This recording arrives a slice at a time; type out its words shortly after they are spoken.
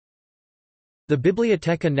The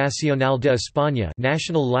Biblioteca Nacional de España,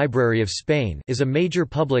 National Library of Spain, is a major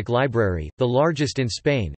public library, the largest in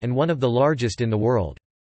Spain, and one of the largest in the world.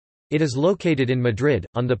 It is located in Madrid,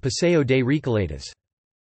 on the Paseo de Recoletos.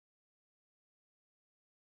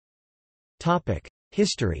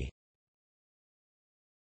 History.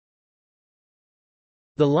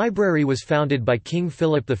 The library was founded by King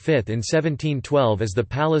Philip V in 1712 as the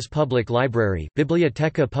Palace Public Library,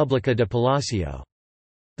 Biblioteca Pública de Palacio.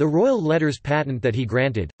 The royal letters patent that he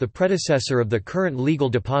granted, the predecessor of the current legal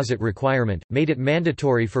deposit requirement, made it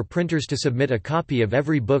mandatory for printers to submit a copy of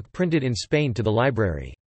every book printed in Spain to the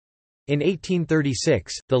library. In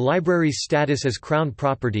 1836, the library's status as crown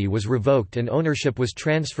property was revoked and ownership was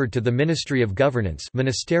transferred to the Ministry of Governance,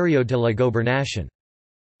 Ministerio de la Gobernación.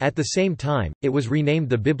 At the same time, it was renamed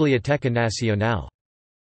the Biblioteca Nacional.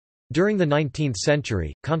 During the 19th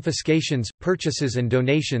century, confiscations, purchases and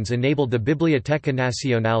donations enabled the Biblioteca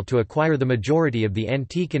Nacional to acquire the majority of the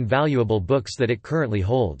antique and valuable books that it currently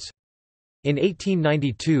holds. In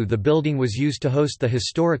 1892 the building was used to host the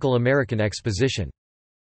Historical American Exposition.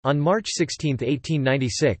 On March 16,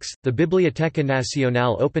 1896, the Biblioteca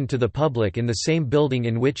Nacional opened to the public in the same building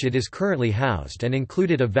in which it is currently housed and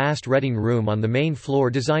included a vast reading room on the main floor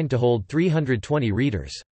designed to hold 320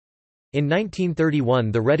 readers. In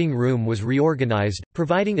 1931 the reading room was reorganized,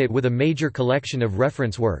 providing it with a major collection of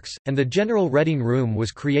reference works, and the general reading room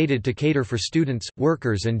was created to cater for students,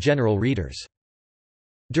 workers and general readers.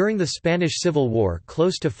 During the Spanish Civil War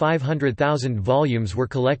close to 500,000 volumes were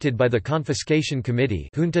collected by the Confiscation Committee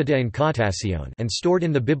Junta de Incautación and stored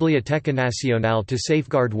in the Biblioteca Nacional to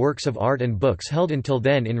safeguard works of art and books held until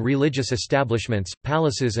then in religious establishments,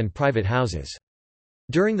 palaces and private houses.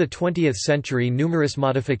 During the 20th century numerous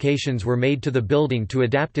modifications were made to the building to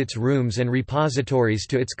adapt its rooms and repositories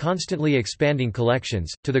to its constantly expanding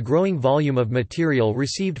collections, to the growing volume of material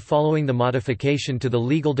received following the modification to the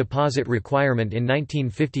legal deposit requirement in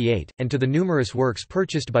 1958, and to the numerous works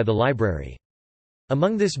purchased by the library.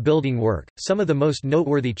 Among this building work, some of the most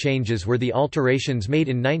noteworthy changes were the alterations made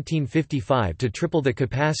in 1955 to triple the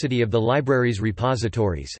capacity of the library's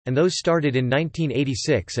repositories, and those started in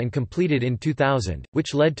 1986 and completed in 2000,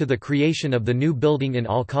 which led to the creation of the new building in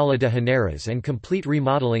Alcalá de Henares and complete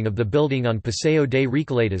remodeling of the building on Paseo de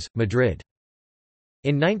Recoletos, Madrid.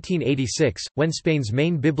 In 1986, when Spain's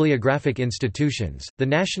main bibliographic institutions, the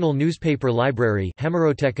National Newspaper Library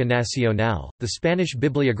Hemeroteca Nacional, the Spanish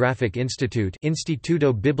Bibliographic Institute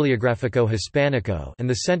Instituto Bibliográfico Hispánico and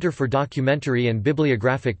the Center for Documentary and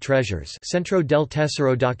Bibliographic Treasures Centro del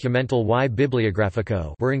Tesoro Documental y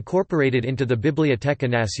Bibliográfico were incorporated into the Biblioteca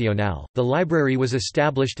Nacional, the library was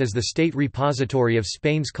established as the state repository of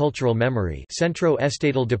Spain's cultural memory Centro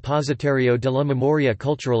Estatal Depositario de la Memoria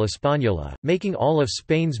Cultural Española, making all of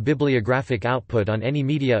Spain's bibliographic output on any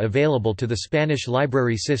media available to the Spanish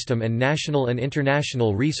library system and national and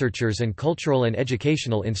international researchers and cultural and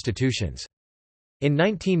educational institutions. In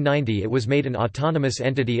 1990 it was made an autonomous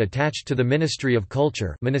entity attached to the Ministry of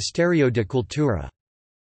Culture Ministerio de Cultura.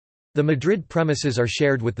 The Madrid premises are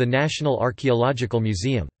shared with the National Archaeological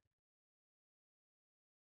Museum.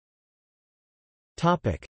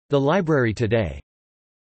 The library today.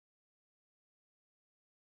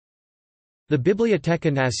 The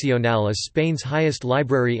Biblioteca Nacional is Spain's highest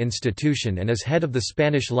library institution and is head of the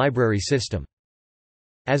Spanish library system.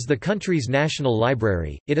 As the country's national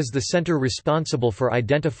library, it is the center responsible for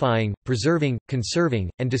identifying, preserving, conserving,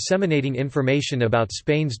 and disseminating information about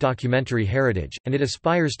Spain's documentary heritage, and it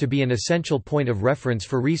aspires to be an essential point of reference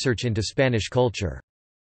for research into Spanish culture.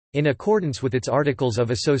 In accordance with its Articles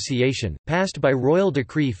of Association, passed by Royal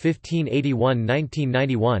Decree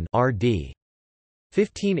 1581/1991 (RD.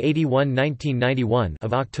 1581–1991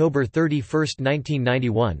 of October 31,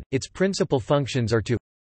 1991, its principal functions are to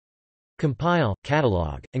compile,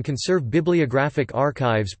 catalogue, and conserve bibliographic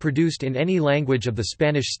archives produced in any language of the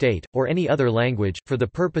Spanish state, or any other language, for the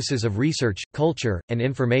purposes of research, culture, and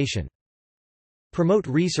information. Promote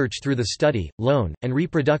research through the study, loan, and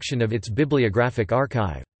reproduction of its bibliographic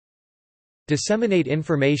archive. Disseminate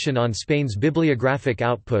information on Spain's bibliographic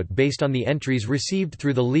output based on the entries received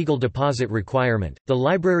through the legal deposit requirement. The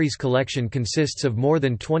library's collection consists of more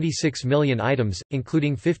than 26 million items,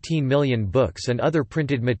 including 15 million books and other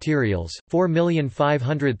printed materials,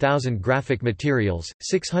 4,500,000 graphic materials,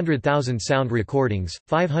 600,000 sound recordings,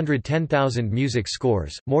 510,000 music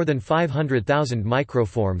scores, more than 500,000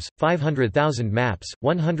 microforms, 500,000 maps,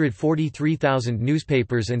 143,000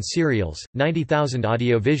 newspapers and serials, 90,000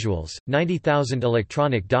 audiovisuals, 90,000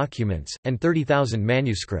 electronic documents, and 30,000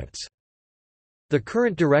 manuscripts. The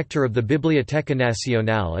current director of the Biblioteca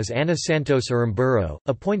Nacional is Ana Santos Aramburu,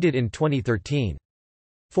 appointed in 2013.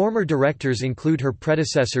 Former directors include her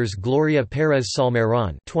predecessors Gloria Pérez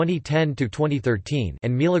Salmerón (2010–2013)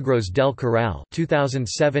 and Milagros del Corral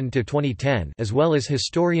 (2007–2010), as well as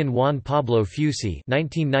historian Juan Pablo Fusi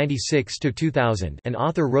 (1996–2000) and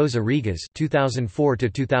author Rosa Regas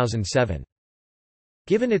 (2004–2007).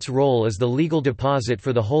 Given its role as the legal deposit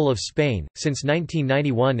for the whole of Spain, since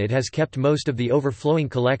 1991 it has kept most of the overflowing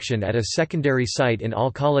collection at a secondary site in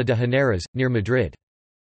Alcalá de Henares, near Madrid.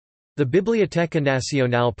 The Biblioteca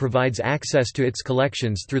Nacional provides access to its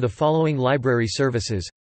collections through the following library services: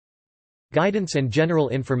 guidance and general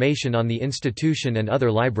information on the institution and other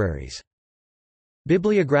libraries,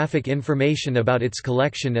 bibliographic information about its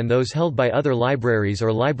collection and those held by other libraries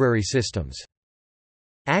or library systems,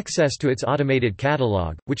 access to its automated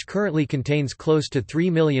catalogue, which currently contains close to 3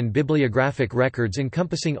 million bibliographic records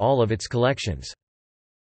encompassing all of its collections,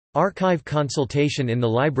 archive consultation in the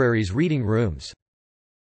library's reading rooms,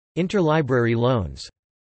 interlibrary loans,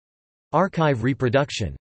 archive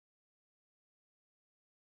reproduction.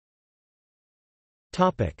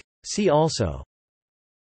 See also: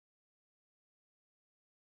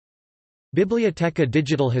 Biblioteca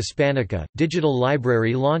Digital Hispanica, digital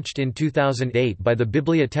library launched in 2008 by the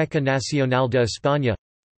Biblioteca Nacional de España.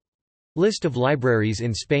 List of libraries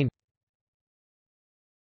in Spain.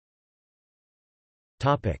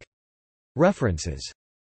 References.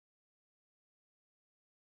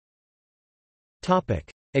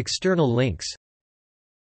 External links.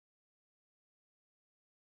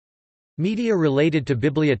 Media related to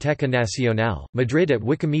Biblioteca Nacional, Madrid at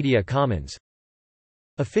Wikimedia Commons.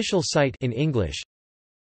 Official site in English.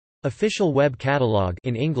 Official web catalog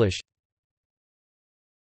in English.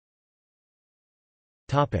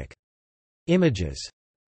 Images